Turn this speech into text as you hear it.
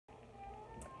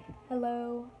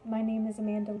Hello, my name is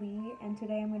Amanda Lee, and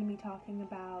today I'm going to be talking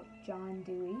about John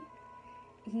Dewey.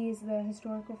 He is the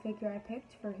historical figure I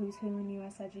picked for Who's Who in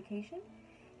U.S. Education.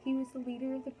 He was the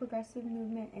leader of the progressive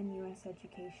movement in U.S.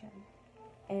 education.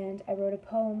 And I wrote a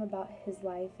poem about his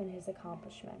life and his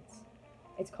accomplishments.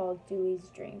 It's called Dewey's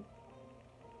Dream.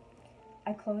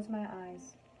 I close my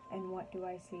eyes, and what do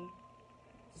I see?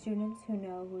 Students who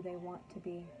know who they want to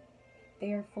be.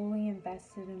 They are fully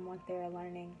invested in what they are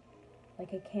learning,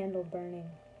 like a candle burning.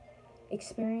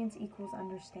 Experience equals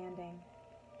understanding.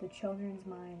 The children's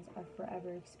minds are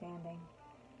forever expanding.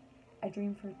 I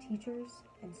dream for teachers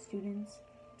and students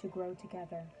to grow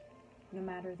together, no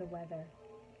matter the weather.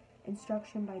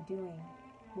 Instruction by doing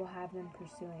will have them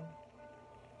pursuing.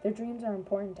 Their dreams are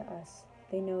important to us.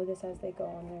 They know this as they go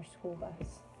on their school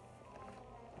bus.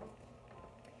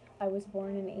 I was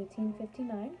born in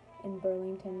 1859 in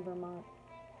Burlington, Vermont.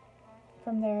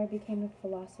 From there I became a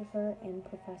philosopher and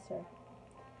professor,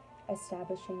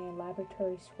 establishing a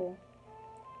laboratory school.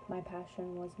 My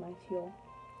passion was my fuel.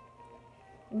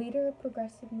 Leader of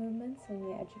progressive movements in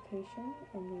the education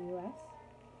in the U.S.,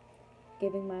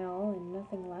 giving my all and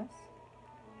nothing less,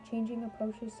 changing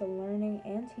approaches to learning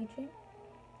and teaching.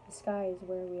 The sky is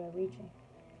where we are reaching.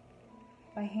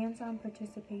 By hands-on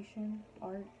participation,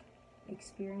 art,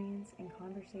 experience, and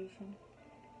conversation,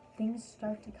 things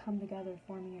start to come together,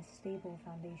 forming a stable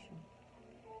foundation.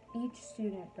 Each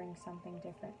student brings something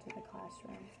different to the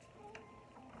classroom.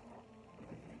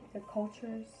 Their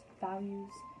cultures, values,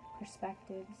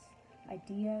 perspectives,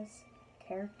 ideas,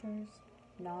 characters,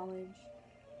 knowledge,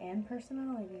 and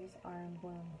personalities are in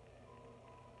bloom.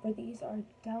 For these are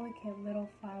delicate little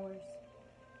flowers.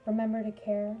 Remember to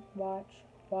care, watch,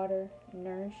 water,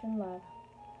 nourish, and love.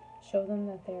 Show them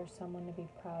that they are someone to be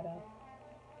proud of.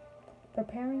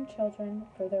 Preparing children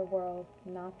for their world,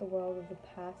 not the world of the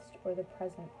past or the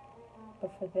present,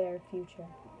 but for their future.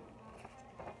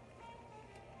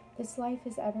 This life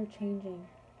is ever changing.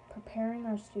 Preparing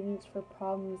our students for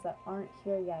problems that aren't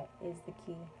here yet is the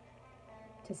key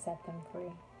to set them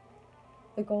free.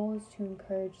 The goal is to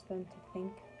encourage them to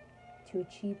think, to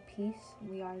achieve peace.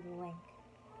 We are the link.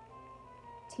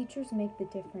 Teachers make the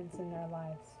difference in their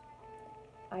lives.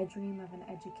 I dream of an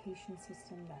education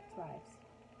system that thrives.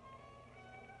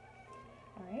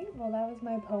 Alright, well that was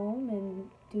my poem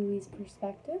in Dewey's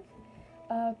perspective.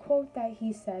 A quote that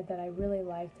he said that I really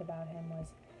liked about him was,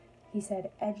 he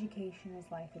said, "Education is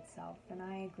life itself," and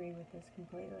I agree with this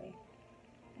completely.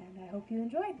 And I hope you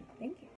enjoyed. Thank you.